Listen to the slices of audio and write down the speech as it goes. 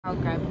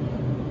Okay.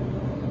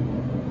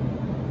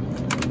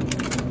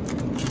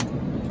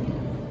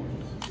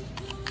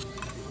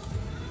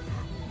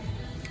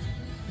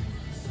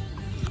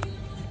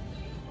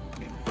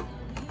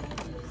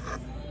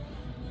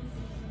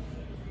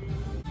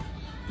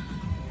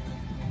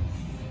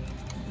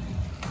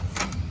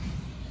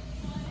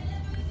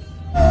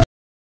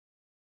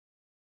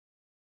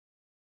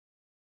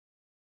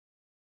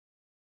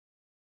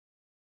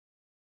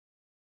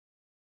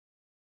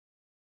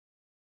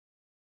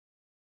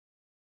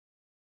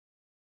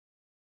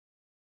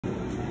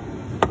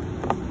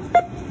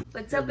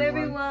 What's up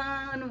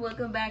everyone,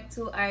 welcome back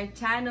to our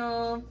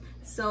channel.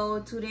 So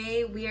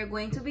today we are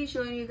going to be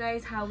showing you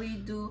guys how we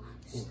do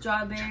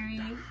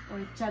strawberry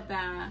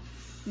horchata.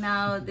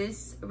 Now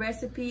this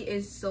recipe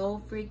is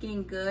so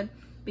freaking good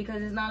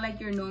because it's not like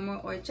your normal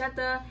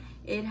horchata.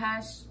 It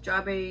has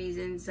strawberries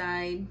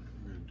inside.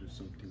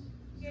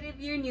 If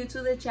you're new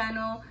to the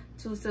channel,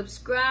 to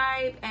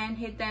subscribe and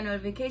hit that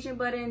notification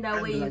button,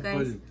 that way you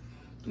guys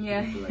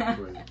yeah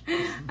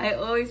I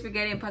always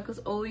forget it. Paco's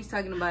always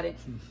talking about it.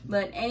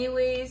 But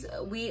anyways,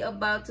 we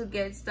about to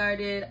get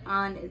started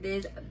on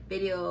this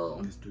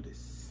video. Let's do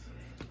this.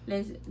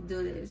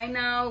 Right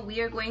now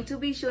we are going to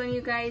be showing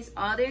you guys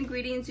all the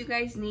ingredients you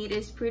guys need.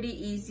 It's pretty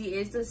easy.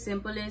 It's the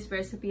simplest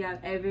recipe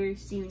I've ever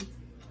seen.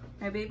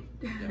 Right, babe?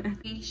 Yeah.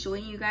 Be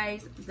showing you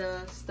guys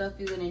the stuff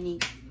you're gonna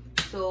need.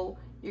 So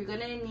you're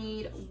gonna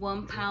need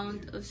 1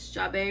 pound of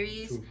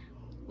strawberries.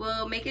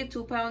 Well, make it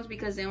 2 pounds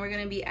because then we're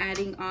gonna be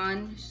adding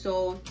on,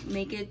 so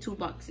make it 2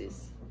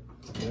 boxes.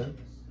 Yeah.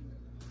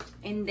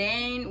 And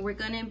then we're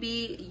gonna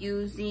be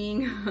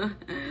using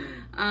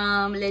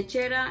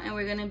lechera, and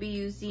we're gonna be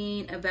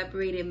using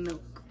evaporated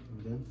milk.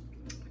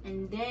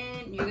 And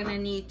then you're gonna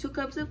need 2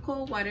 cups of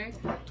cold water,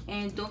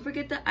 and don't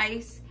forget the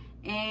ice.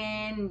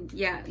 And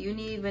yeah, you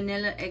need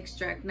vanilla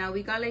extract. Now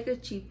we got like a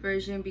cheap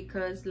version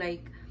because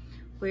like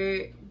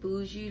we're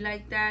bougie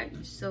like that.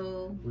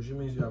 So bougie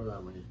means you have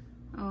that money.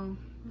 Oh,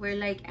 we're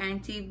like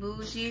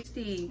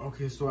anti-bougie.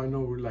 Okay, so I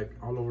know we're like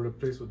all over the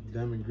place with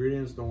them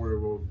ingredients. Don't worry,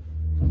 we'll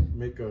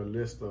make a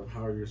list of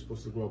how you're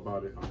supposed to go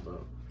about it on the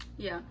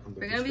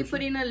we're gonna be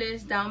putting a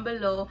list down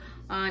below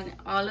on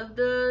all of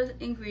the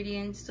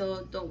ingredients,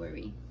 so don't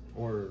worry.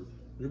 Or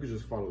you could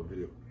just follow the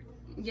video.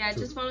 Yeah,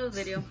 just follow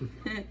the video.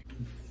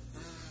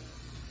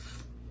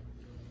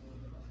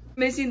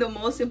 Missing the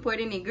most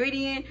important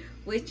ingredient,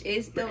 which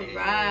is the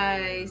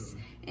rice.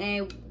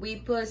 And we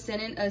put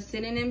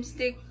cinnamon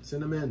stick.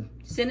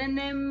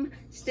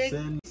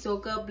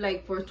 Soak up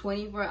like for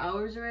 24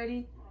 hours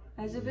already.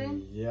 Has it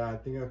been? Yeah, I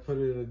think I put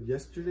it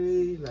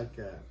yesterday, like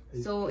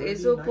so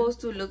it's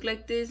supposed to look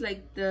like this,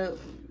 like the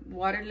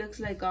water looks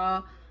like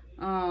all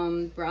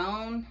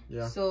brown.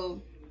 Yeah.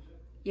 So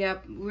yeah,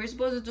 we were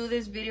supposed to do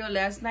this video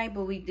last night,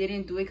 but we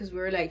didn't do it because we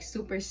were like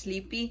super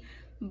sleepy.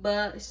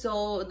 But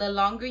so the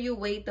longer you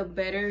wait, the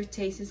better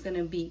taste is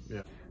gonna be.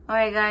 Yeah.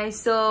 Alright guys,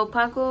 so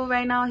Paco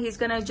right now, he's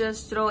gonna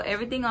just throw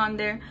everything on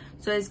there.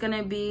 So it's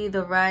gonna be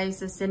the rice,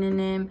 the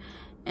cinnamon,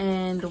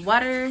 and the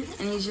water,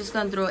 and he's just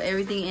gonna throw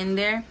everything in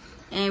there,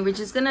 and we're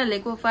just gonna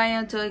liquefy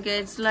until it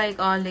gets like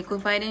all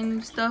liquefied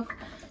and stuff.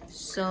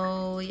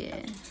 So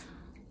yeah.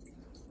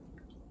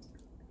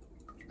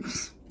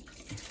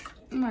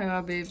 Oh my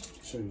god, babe.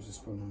 Sure, you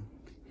just put on.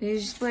 You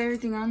just put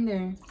everything on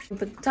there. Put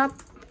the top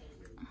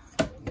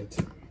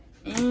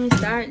and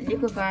start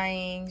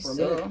liquefying.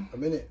 So a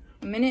minute.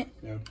 A minute?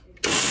 Yeah.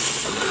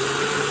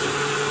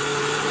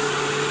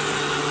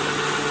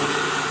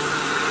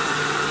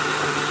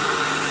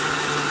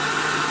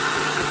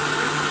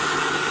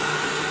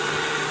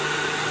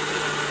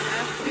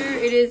 After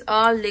it is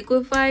all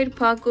liquefied,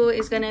 Paco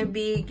is gonna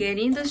be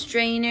getting the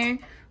strainer,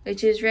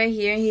 which is right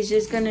here. He's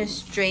just gonna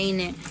strain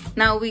it.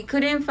 Now we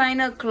couldn't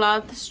find a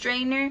cloth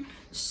strainer,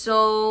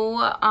 so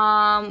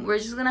we're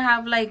just gonna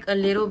have like a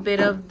little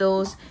bit of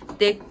those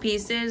thick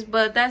pieces,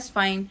 but that's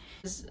fine.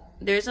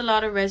 There's a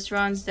lot of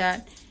restaurants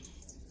that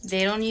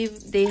they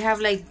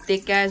have like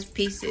thick ass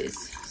pieces,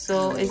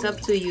 so it's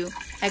up to you.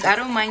 Like I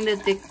don't mind the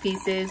thick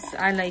pieces,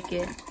 I like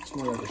it. It's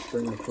more like a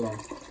strainer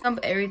cloth.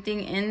 Dump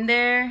everything in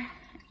there,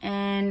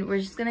 and we're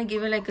just gonna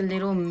give it like a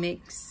little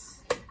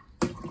mix.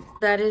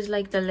 That is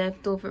like the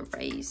leftover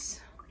rice.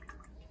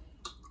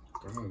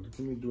 God, look at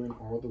me doing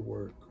all the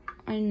work.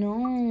 I know.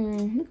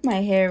 Look at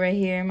my hair right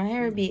here. My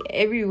hair would be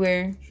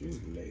everywhere. She's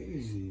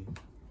lazy.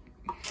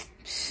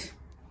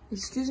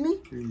 Excuse me?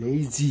 You're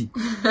lazy.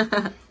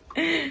 I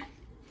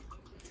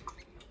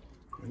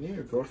need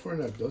a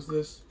girlfriend that does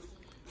this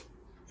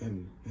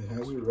and it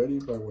has it ready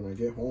by when I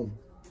get home.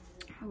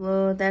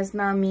 Well, that's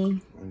not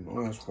me. I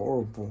know, that's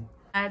horrible.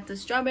 Add the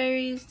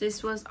strawberries.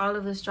 This was all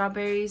of the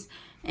strawberries.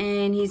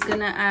 And he's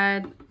gonna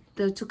add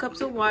the 2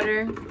 cups of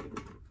water.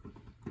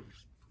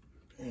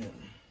 Damn.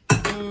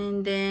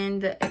 And then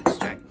the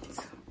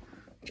extract.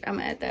 I'm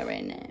gonna add that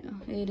right now.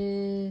 It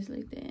is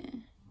like that.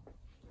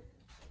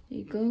 There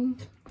you go.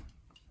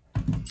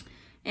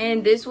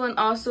 And this one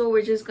also,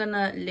 we're just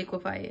gonna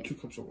liquefy it. 2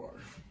 cups of water.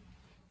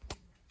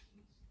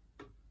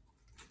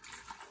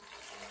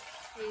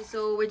 Okay,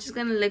 so we're just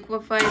gonna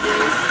liquefy this.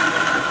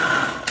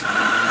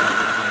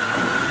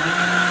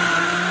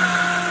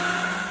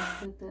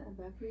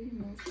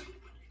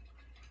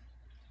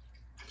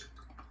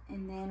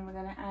 then we're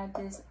gonna add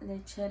this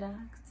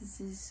lechera.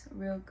 This is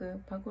real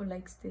good. Paco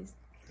likes this.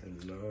 I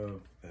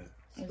love that.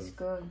 It's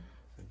good.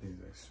 I think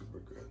that's super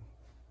good.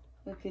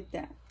 Look at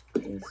that.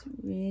 It's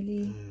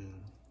really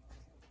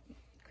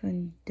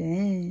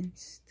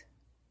condensed.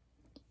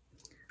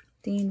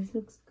 Dang, this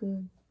looks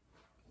good.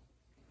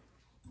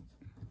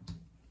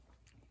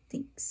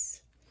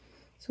 Thanks.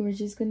 So we're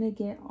just gonna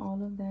get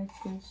all of that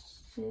good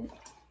shit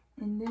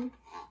in there.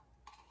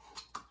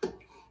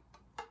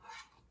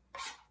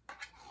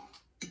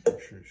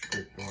 Make sure you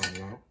scrape it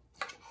all out.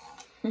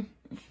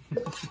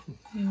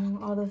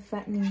 All the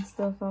fattening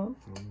stuff out.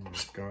 Oh my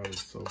god,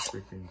 it's so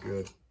freaking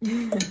good.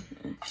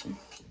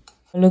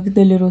 Look at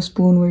the little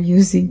spoon we're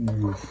using.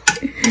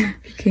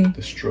 Okay.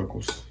 The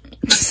struggles.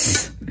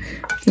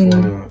 You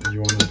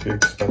want to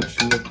take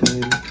spatula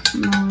thing?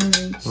 No.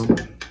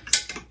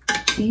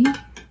 Okay.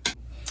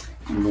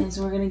 And then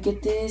so we're gonna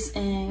get this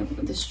and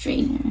with the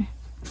strainer.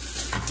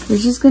 We're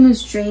just gonna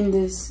strain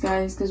this,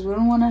 guys, because we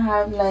don't want to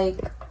have like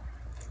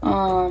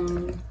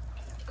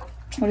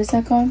what is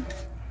that called?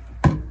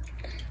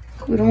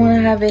 We don't want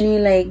to have any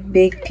like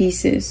big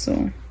pieces,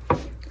 so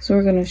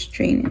we're gonna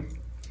strain it.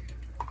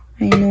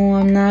 I know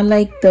I'm not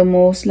like the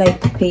most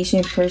like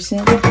patient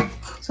person,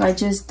 so I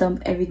just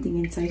dump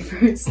everything inside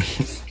first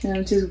and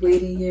I'm just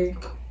waiting here.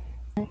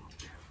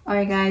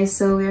 Alright guys,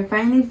 so we're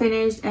finally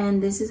finished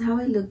and this is how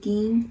it's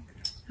looking.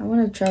 I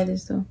want to try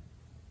this though.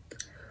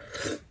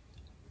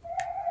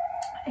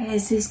 It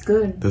tastes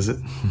good. Does it?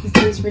 It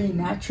tastes really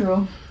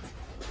natural.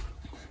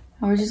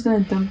 And we're just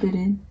gonna dump it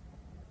in.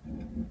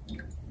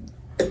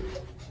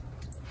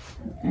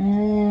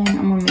 And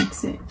I'm gonna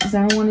mix it because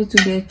I don't want it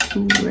to get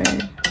too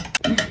red.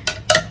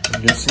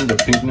 I'm guessing the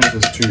pinkness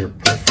is to your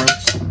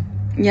preference.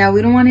 Yeah,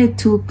 we don't want it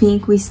too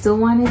pink. We still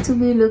want it to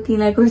be looking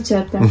like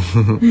horchata.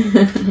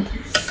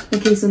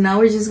 Okay, so now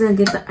we're just gonna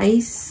get the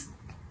ice.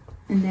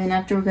 And then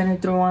after we're gonna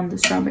throw on the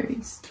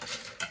strawberries.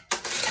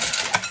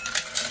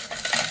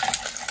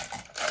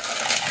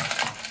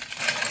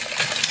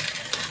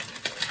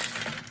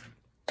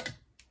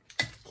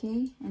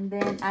 Okay, and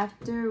then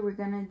after we're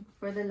gonna,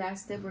 for the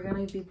last step, we're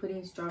gonna be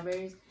putting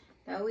strawberries.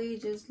 That way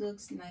it just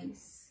looks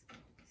nice.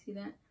 See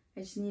that? I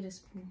just need a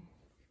spoon.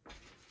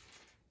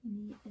 I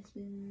need a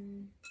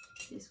spoon.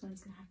 This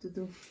one's gonna have to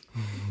do.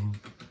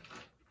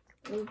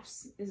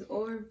 Oops, it's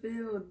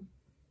overfilled.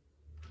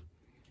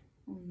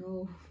 Oh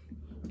no.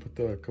 Put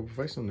the cup of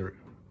ice under it.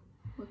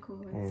 What cup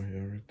of ice? Oh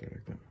yeah, right there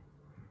like that.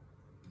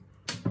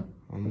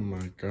 Oh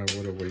my god,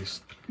 what a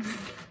waste.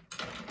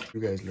 You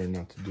guys learn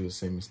not to do the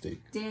same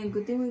mistake. Dang,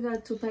 good thing we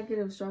got 2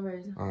 packets of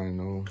strawberries. I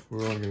know.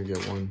 We're only gonna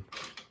get 1.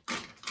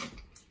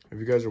 If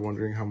you guys are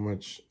wondering how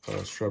much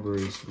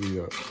strawberries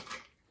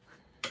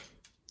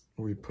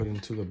we put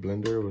into the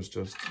blender, it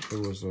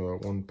was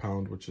 1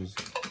 pound, which is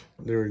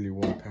literally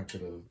 1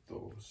 packet of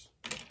those.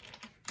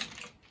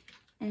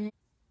 And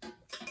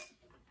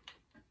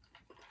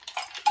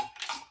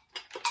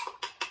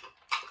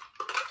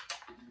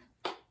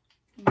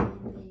there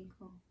you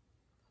go.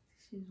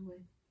 This is what.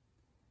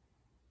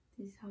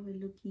 This is how we're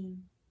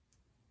looking.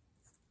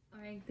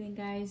 Alright then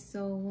guys,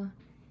 so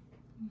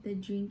the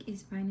drink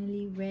is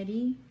finally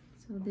ready.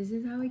 So this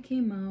is how it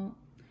came out.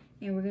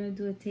 And we're gonna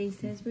do a taste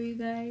test for you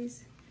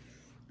guys.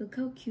 Look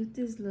how cute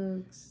this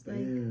looks. Like,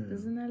 yeah.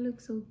 Doesn't that look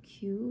so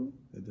cute?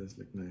 It does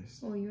look nice.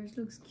 Oh, yours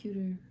looks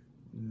cuter.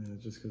 Yeah,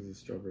 just because the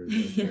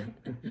strawberries. Yeah.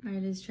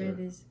 Alright, let's try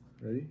this.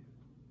 Ready?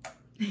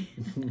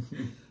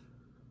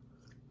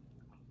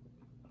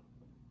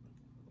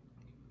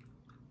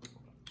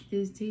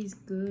 This tastes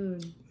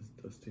good.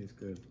 It does taste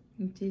good.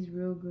 It tastes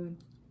real good.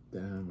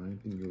 Damn, I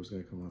didn't think it was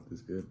gonna come out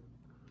this good.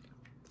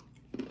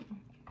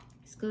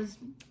 It's because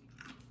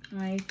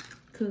I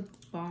cook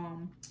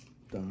bomb.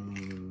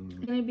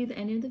 It's gonna be the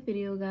end of the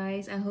video,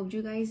 guys. I hope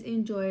you guys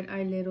enjoyed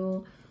our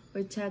little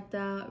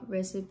horchata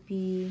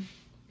recipe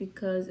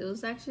because it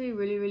was actually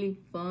really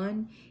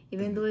fun,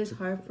 even though it's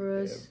hard for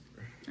us.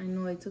 I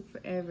know it took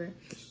forever.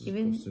 This was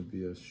supposed to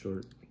be a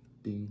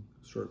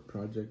short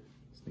project.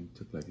 This thing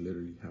took like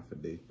literally half a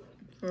day.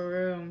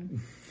 For real.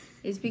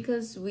 It's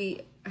because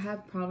we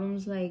have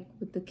problems like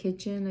with the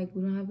kitchen. Like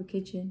we don't have a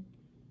kitchen.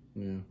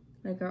 Yeah.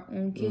 Like our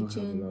own kitchen. We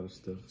don't have a lot of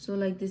stuff. So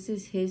like this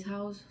is his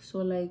house. So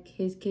like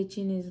his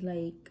kitchen is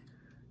like,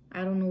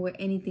 I don't know where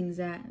anything's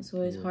at.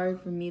 So it's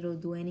hard for me to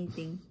do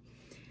anything.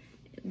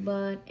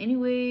 But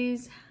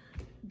anyways,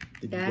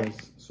 that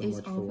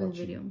is all for the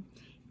video.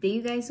 Thank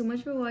you guys so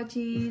much for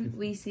watching.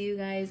 We see you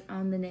guys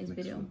on the next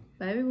video. One.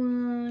 Bye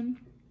everyone.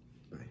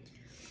 Bye.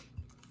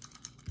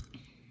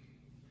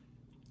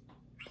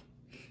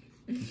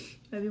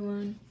 Bye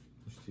everyone.